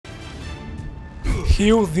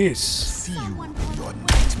Heal this. See you in your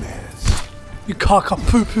nightmares. You caca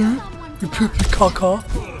poo poo. You poo poo caca.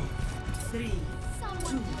 3,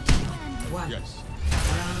 2, 1. Yes.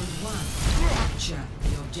 Round 1. Capture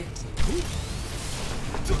the objective.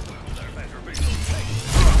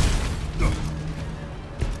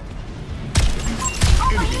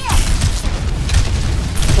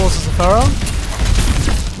 Forces a thorough.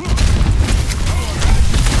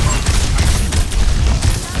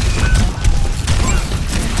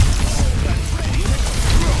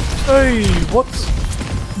 Hey, what?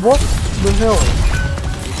 What the hell?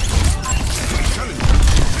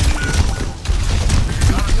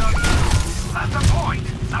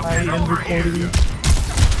 I am recording.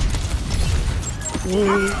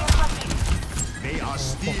 They are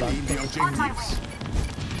stealing the objectives.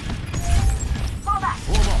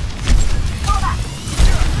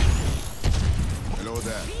 Hello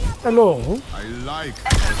there. Hello. I like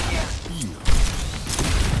how you feel.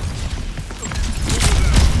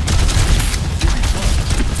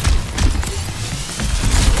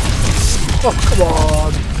 Oh, come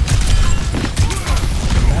on.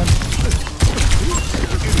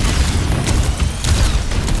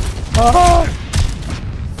 Ah!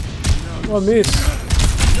 Oh, I missed.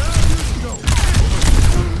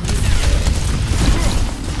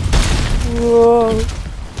 Whoa.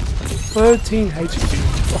 13 HP.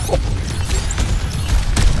 Oh.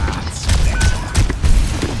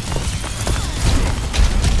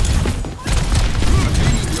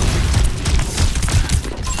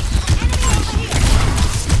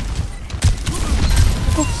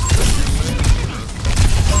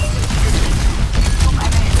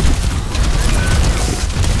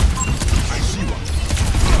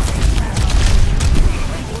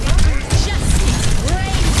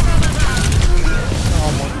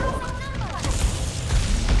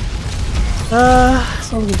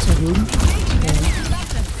 Something so good.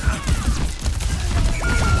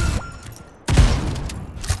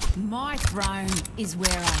 My throne is where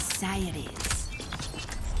I say it is.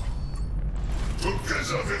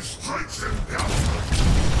 Together with strength and power.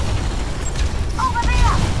 Over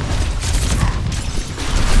there!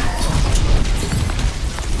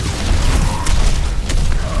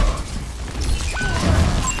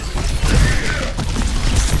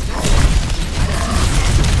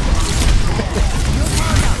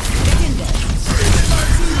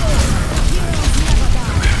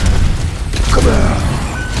 Come on.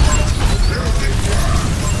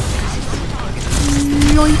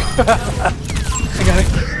 Yoink. I got it.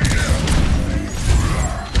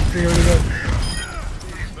 Here we go.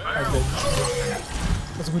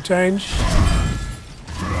 That's a good change.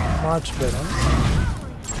 Much better.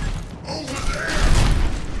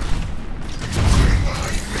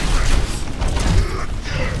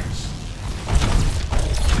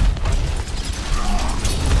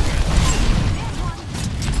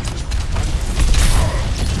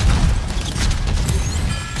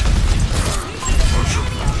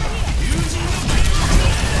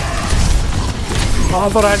 Oh, I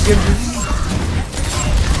thought I'd get you.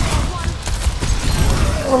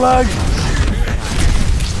 Oh, lag.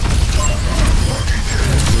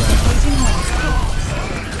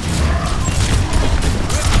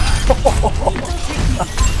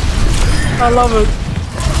 I love it.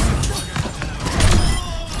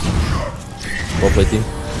 Well played, team.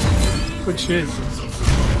 Good shit.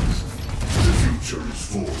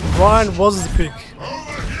 Ryan was the pick.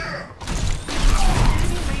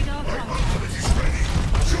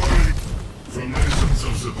 From legends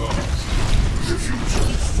of the past, the future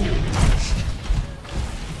is forged.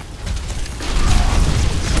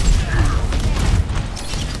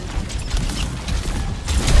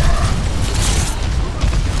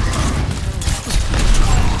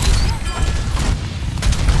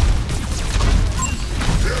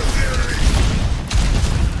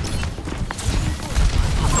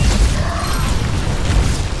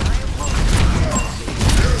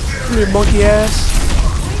 You monkey ass.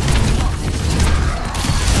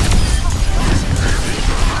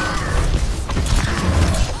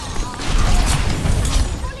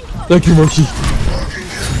 Thank you, monkey.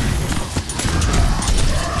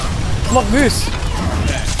 Look this.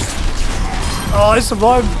 Oh, I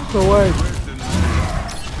survived the way.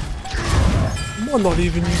 Might not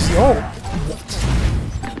even use the ult. What?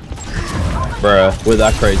 Bruh, we're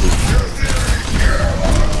that crazy.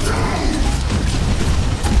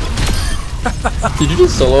 Did you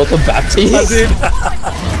just solo the Baptiste? I did.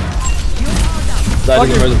 That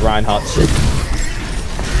is the Reinhardt shit.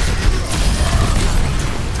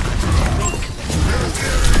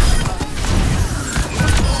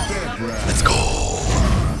 Let's go.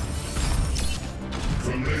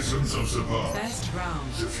 From license of the past. Best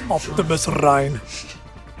round. The future Optimus Ryan.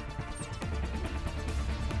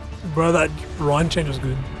 Bro, that Ryan change was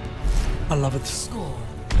good. I love it. Score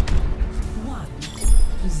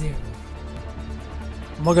 1-0.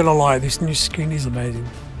 I'm not gonna lie, this new skin is amazing.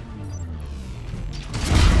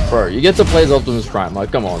 Bro, you get to play as Optimus Prime.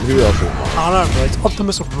 Like, come on, who else would want? I don't know, bro. It's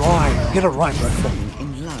Optimus Ryan. Get it right, bro.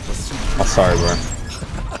 In love. Oh, sorry, bro.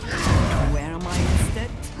 Where am I instead?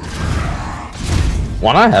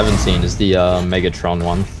 One I haven't seen is the Megatron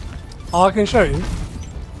one. Oh, I can show you.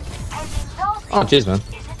 Oh, cheers, man.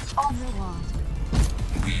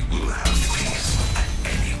 we will have peace at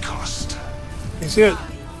any cost. You see it?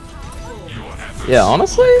 Yeah,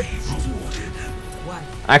 honestly?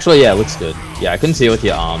 Actually, yeah, it looks good. Yeah, I couldn't see it with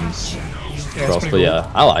your arms Yeah, it's crossed, pretty but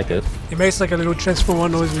yeah, I like it. It makes like a little transformer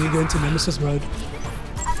noise when you go into Nemesis mode.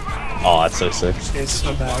 Oh, that's so sick. It's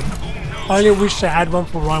so bad. I only wish they had one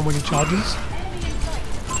for Ryan when he charges.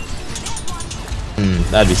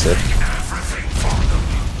 That'd be sick.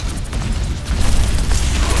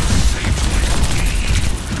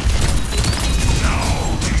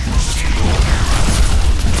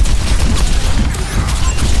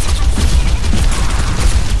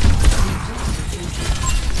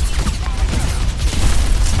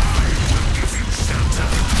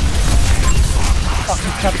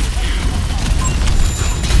 Fucking cap.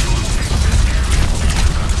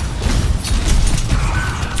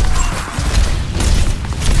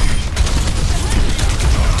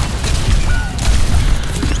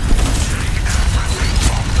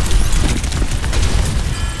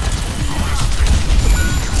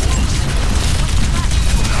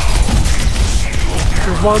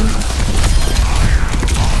 There's one.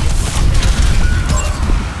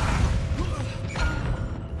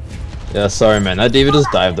 Yeah, sorry, man. That Diva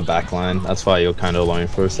just dived the back line. That's why you're kind of alone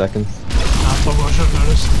for a second. I thought I should have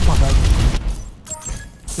noticed. My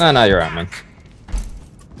bad. No, you're right, man.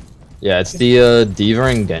 Yeah, it's the Diva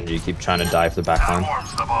and Genji keep trying to dive the back line.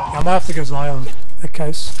 I might have to go Zion. In that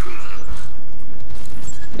case.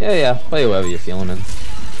 Yeah, play whoever you're feeling in.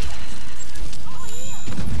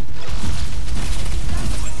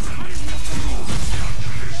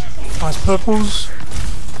 Nice purples.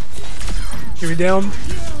 Give me down.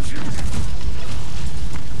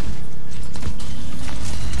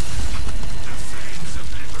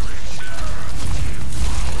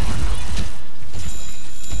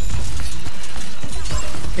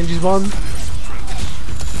 Genji's one.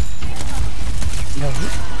 No.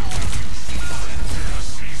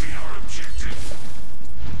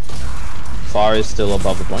 Far is still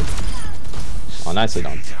above the point. Oh, nicely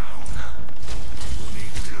done.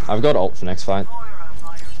 I've got ult for next fight.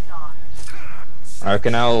 I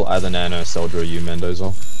reckon I'll either Nano, Soldier, or you,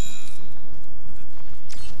 Mendoza.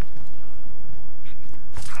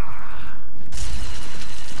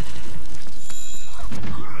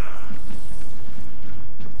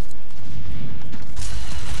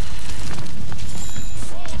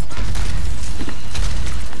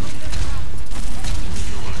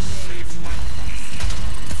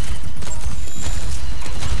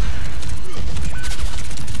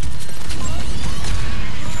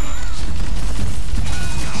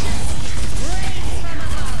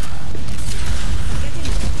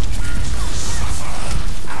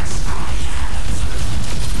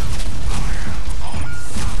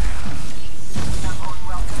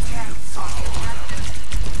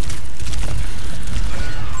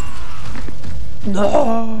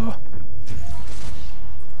 No.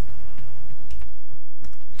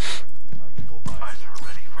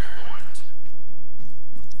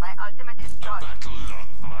 My ultimate is charged.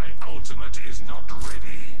 My ultimate is not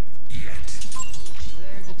ready yet.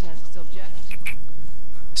 There's a test subject.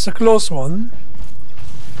 It's a close one.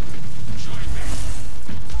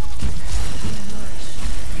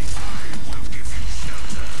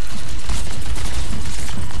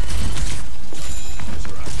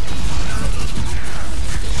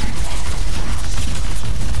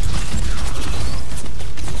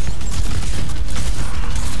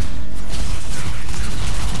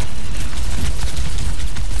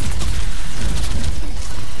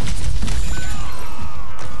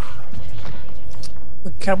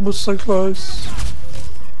 The cap was so close.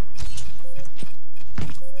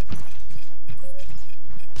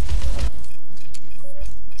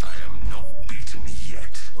 I am not beaten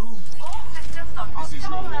yet. All systems on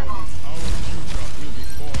optimal level.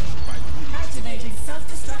 Activating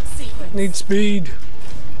self-destruct sequence. Need speed.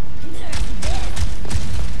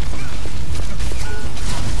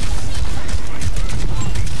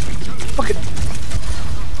 Fuck it.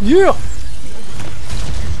 Yeah.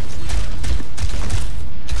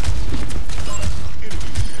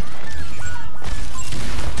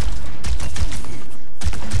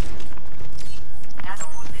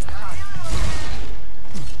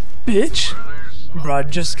 bitch. Bro,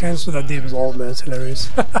 just cancel that Diva's ult, man. It's hilarious.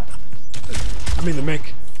 I mean the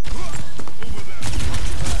mech.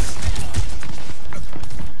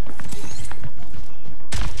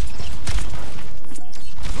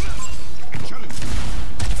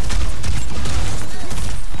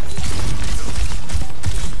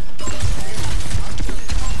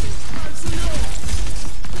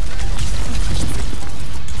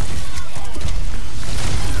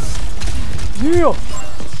 Yeah.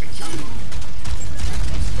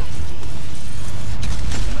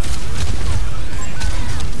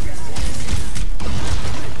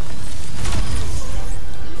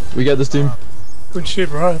 We get this team. Good shit,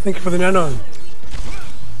 bro. Thank you for the nano.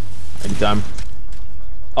 Anytime.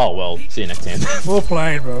 Oh well, see you next time. Well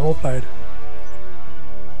played, bro. Well played.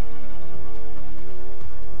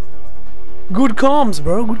 Good comms,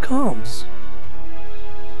 bro. Good comms.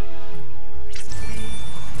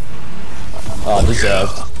 Oh,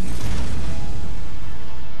 deserved.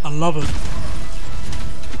 I love it.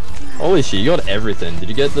 Holy shit, you got everything. Did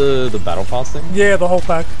you get the battle pass thing? Yeah, the whole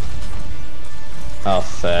pack. Oh,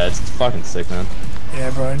 fair. It's fucking sick, man.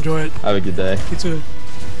 Yeah, bro. Enjoy it. Have a good day. You too.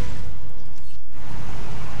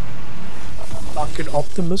 Fucking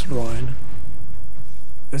Optimus Ryan.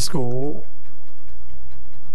 Let's go.